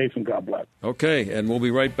stay safe and God bless. Okay, and we'll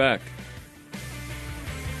be right back.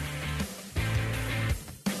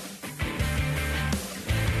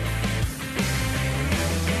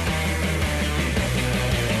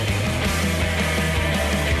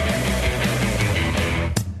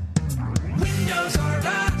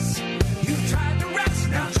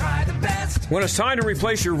 When it's time to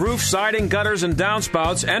replace your roof, siding, gutters, and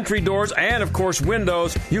downspouts, entry doors, and, of course,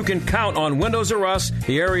 windows, you can count on Windows R Us,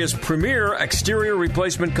 the area's premier exterior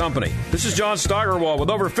replacement company. This is John Steigerwald. With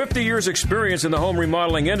over 50 years' experience in the home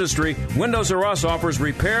remodeling industry, Windows R Us offers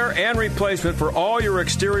repair and replacement for all your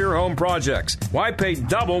exterior home projects. Why pay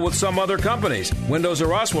double with some other companies? Windows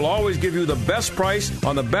R Us will always give you the best price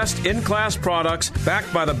on the best in-class products,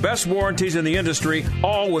 backed by the best warranties in the industry,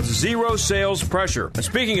 all with zero sales pressure. And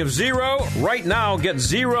speaking of zero, right now, get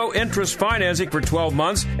zero interest financing for 12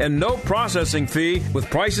 months and no processing fee with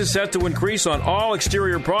prices set to increase on all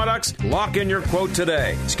exterior products. Lock in your quote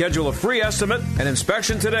today. Schedule a free estimate and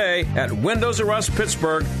inspection today at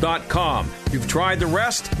WindowsRUsPittsburgh.com. You've tried the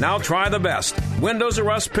rest, now try the best.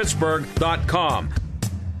 WindowsRUsPittsburgh.com.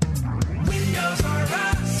 Windows R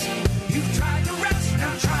Us. You've tried the rest,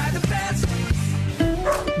 now try the best.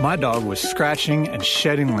 My dog was scratching and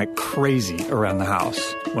shedding like crazy around the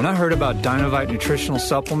house. When I heard about Dynovite nutritional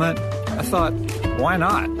supplement, I thought, why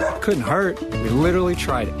not? It couldn't hurt. We literally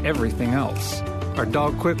tried everything else. Our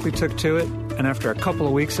dog quickly took to it, and after a couple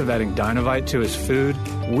of weeks of adding Dynovite to his food,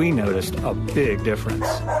 we noticed a big difference.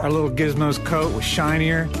 Our little Gizmo's coat was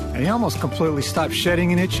shinier, and he almost completely stopped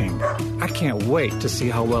shedding and itching. I can't wait to see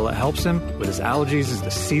how well it helps him with his allergies as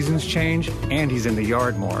the seasons change and he's in the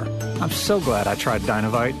yard more. I'm so glad I tried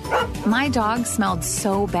Dynovite. My dog smelled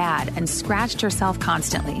so bad and scratched herself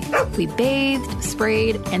constantly. We bathed,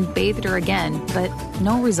 sprayed, and bathed her again, but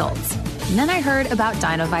no results. And then I heard about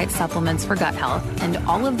Dynovite supplements for gut health, and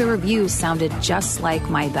all of the reviews sounded just like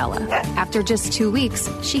my Bella. After just 2 weeks,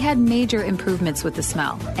 she had major improvements with the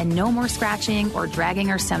smell, and no more scratching or dragging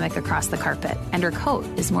her stomach across the carpet, and her coat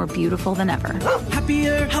is more beautiful than ever.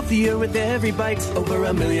 Happier, healthier with every bite. Over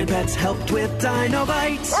 1 million pets helped with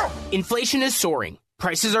Dynovite. Inflation is soaring.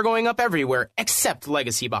 Prices are going up everywhere except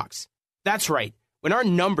Legacy Box. That's right. When our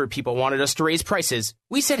number people wanted us to raise prices,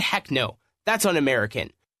 we said heck no. That's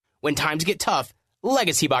un-American. When times get tough,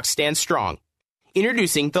 Legacy Box stands strong.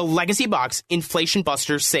 Introducing the Legacy Box Inflation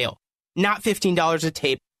Busters sale. Not $15 a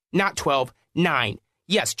tape, not $12, $9.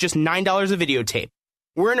 Yes, just $9 a videotape.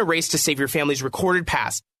 We're in a race to save your family's recorded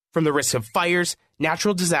past from the risk of fires,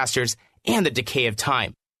 natural disasters, and the decay of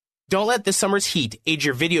time. Don't let this summer's heat age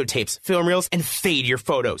your videotapes, film reels, and fade your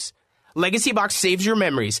photos. Legacy Box saves your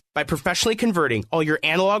memories by professionally converting all your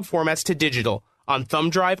analog formats to digital on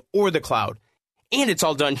thumb drive or the cloud. And it's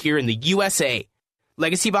all done here in the USA.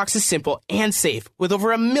 Legacy Box is simple and safe with over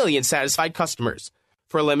 1 million satisfied customers.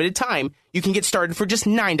 For a limited time, you can get started for just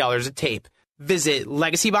 $9 a tape. Visit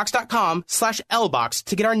legacybox.com/LBOX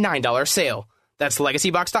to get our $9 sale. That's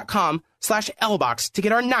legacybox.com/LBOX to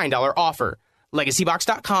get our $9 offer.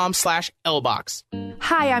 legacybox.com/LBOX.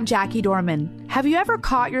 Hi, I'm Jackie Dorman. Have you ever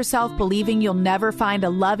caught yourself believing you'll never find a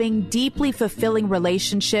loving, deeply fulfilling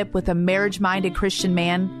relationship with a marriage-minded Christian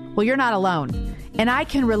man? Well, you're not alone. And I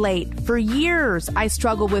can relate. For years, I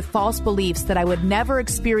struggled with false beliefs that I would never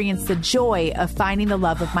experience the joy of finding the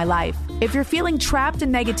love of my life. If you're feeling trapped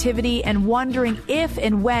in negativity and wondering if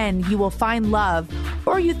and when you will find love,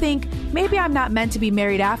 or you think, maybe I'm not meant to be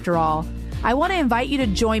married after all, I want to invite you to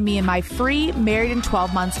join me in my free Married in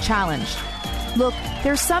 12 Months challenge. Look,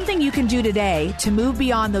 there's something you can do today to move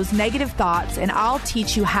beyond those negative thoughts, and I'll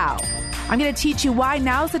teach you how. I'm going to teach you why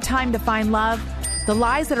now's the time to find love, the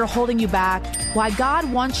lies that are holding you back, why God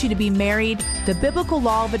wants you to be married, the biblical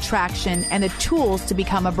law of attraction, and the tools to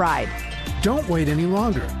become a bride. Don't wait any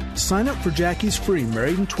longer. Sign up for Jackie's free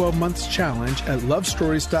Married in 12 Months challenge at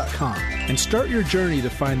lovestories.com and start your journey to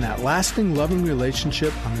find that lasting, loving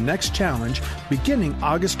relationship on the next challenge beginning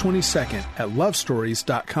August 22nd at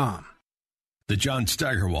lovestories.com. The John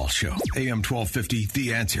Steigerwald Show, AM 1250,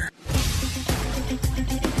 The Answer.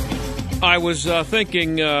 I was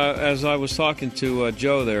thinking, as I was talking to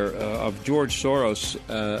Joe there, of George Soros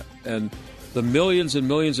and the millions and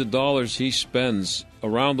millions of dollars he spends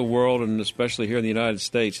around the world, and especially here in the United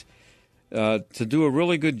States, to do a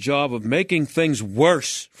really good job of making things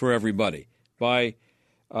worse for everybody by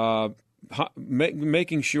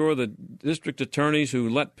making sure that district attorneys who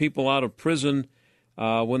let people out of prison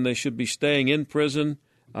when they should be staying in prison,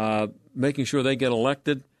 making sure they get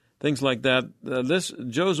elected, things like that.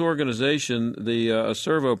 Joe's organization, the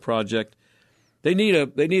Acervo Project, they need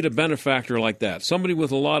a benefactor like that, somebody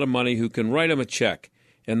with a lot of money who can write him a check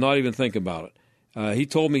and not even think about it. He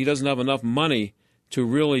told me he doesn't have enough money to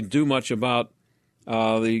really do much about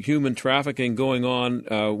the human trafficking going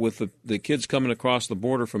on with the kids coming across the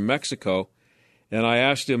border from Mexico. And I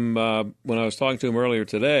asked him when I was talking to him earlier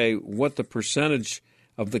today what the percentage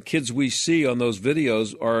of the kids we see on those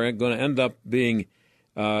videos are going to end up being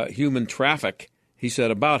human traffic. He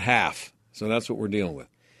said about half. So that's what we're dealing with.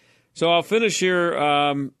 So I'll finish here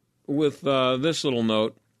with this little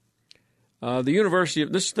note. The University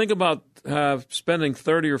of think about spending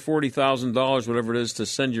 $30,000 or $40,000, whatever it is, to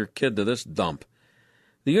send your kid to this dump.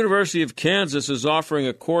 The University of Kansas is offering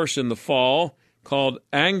a course in the fall called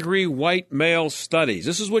Angry White Male Studies.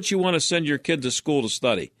 This is what you want to send your kid to school to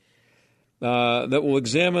study. That will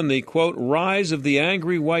examine the, quote, rise of the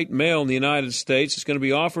angry white male in the United States. It's going to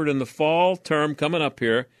be offered in the fall term coming up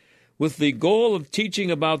here with the goal of teaching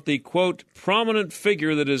about the, quote, prominent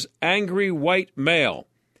figure that is angry white male.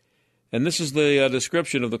 And this is the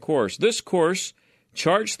description of the course. This course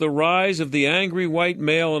charts the rise of the angry white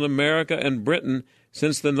male in America and Britain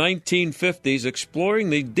since the 1950s, exploring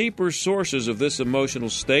the deeper sources of this emotional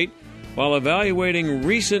state while evaluating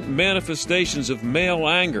recent manifestations of male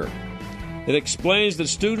anger. It explains that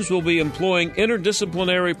students will be employing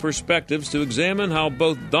interdisciplinary perspectives to examine how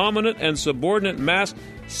both dominant and subordinate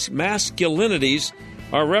masculinities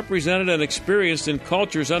are represented and experienced in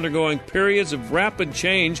cultures undergoing periods of rapid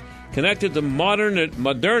change connected to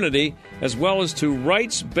modernity, as well as to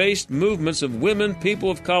rights-based movements of women, people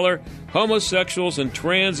of color, homosexuals, and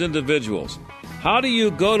trans individuals. How do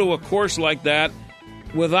you go to a course like that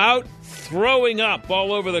without throwing up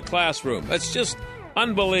all over the classroom? That's just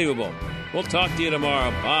unbelievable. We'll talk to you tomorrow.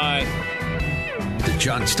 Bye. The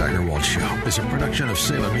John Steigerwald Show is a production of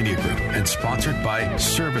Salem Media Group and sponsored by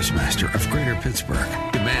ServiceMaster of Greater Pittsburgh.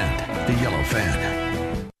 Demand the yellow fan.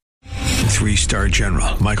 3-star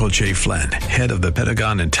General Michael J. Flynn, head of the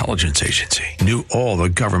Pentagon Intelligence Agency, knew all the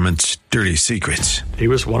government's dirty secrets. He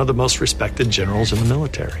was one of the most respected generals in the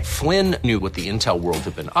military. Flynn knew what the intel world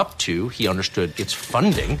had been up to. He understood its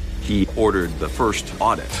funding. He ordered the first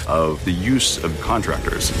audit of the use of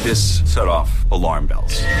contractors. This set off alarm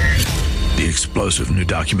bells. The explosive new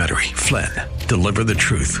documentary, Flynn, Deliver the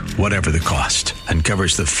Truth, Whatever the Cost,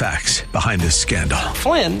 uncovers the facts behind this scandal.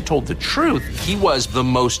 Flynn told the truth. He was the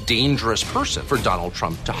most dangerous person for Donald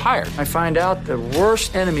Trump to hire. I find out the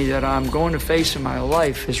worst enemy that I'm going to face in my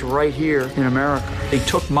life is right here in America. They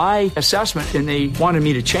took my assessment and they wanted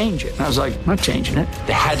me to change it. And I was like, I'm not changing it.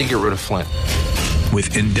 They had to get rid of Flynn.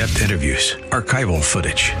 With in-depth interviews, archival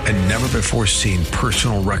footage, and never-before-seen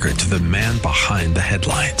personal records of the man behind the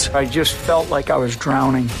headlines. I just felt like I was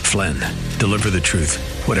drowning. Flynn, Deliver the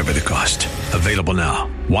Truth, Whatever the Cost. Available now.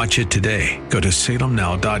 Watch it today. Go to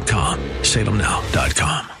salemnow.com.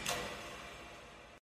 salemnow.com.